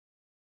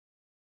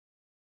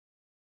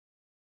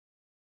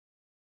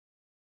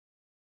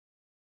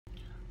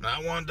I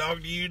want to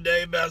talk to you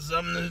today about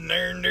something that's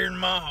near and dear to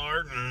my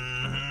heart.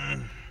 I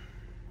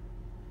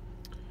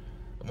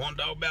want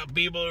to talk about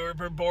people who are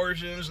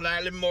proportioned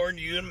slightly more than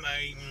you and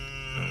me.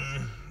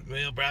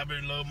 Well, probably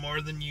a little more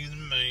than you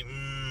than me.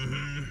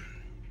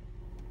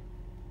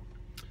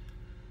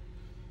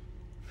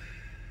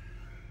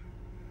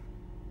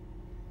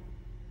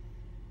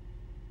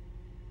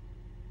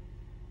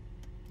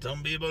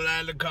 Some people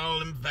like to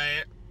call him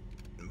fat,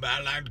 but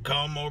I like to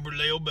call him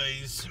morbidly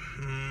obese.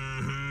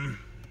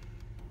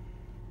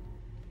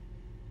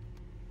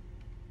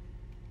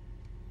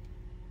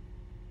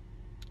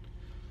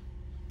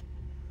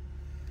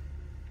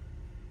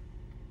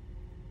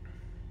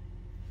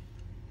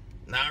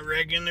 And I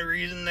reckon the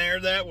reason they're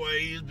that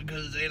way is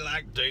because they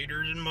like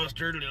taters and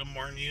mustard a little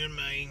more than you and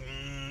me.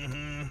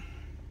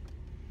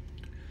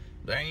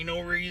 There ain't no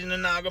reason to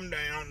knock them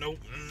down. Nope.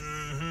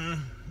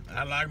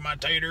 I like my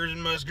taters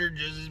and mustard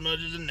just as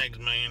much as the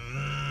next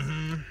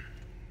man.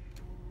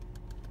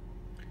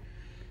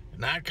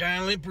 And I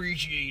kindly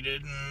appreciate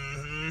it.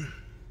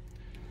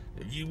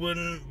 If you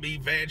wouldn't be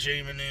fat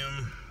shaming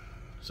them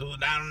so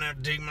that I don't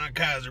have to take my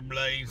Kaiser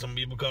blade. Some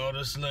people call it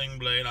a Sling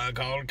Blade. I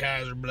call it a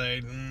Kaiser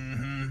blade.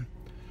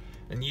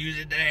 And use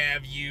it to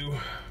have you.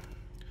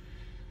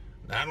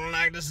 I don't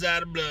like the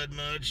sight of blood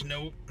much.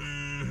 Nope.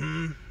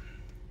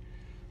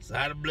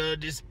 Sight of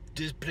blood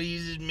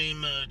displeases me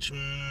much.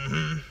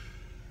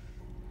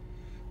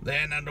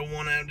 Then I don't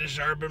want to have to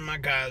sharpen my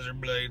Kaiser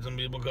blade. Some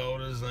people call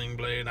it a Sling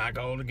Blade. I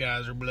call it a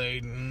Kaiser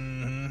blade.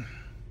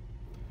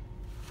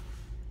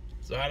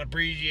 So I'd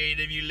appreciate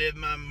if you leave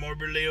my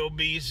morbidly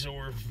obese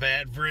or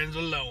fat friends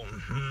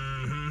alone.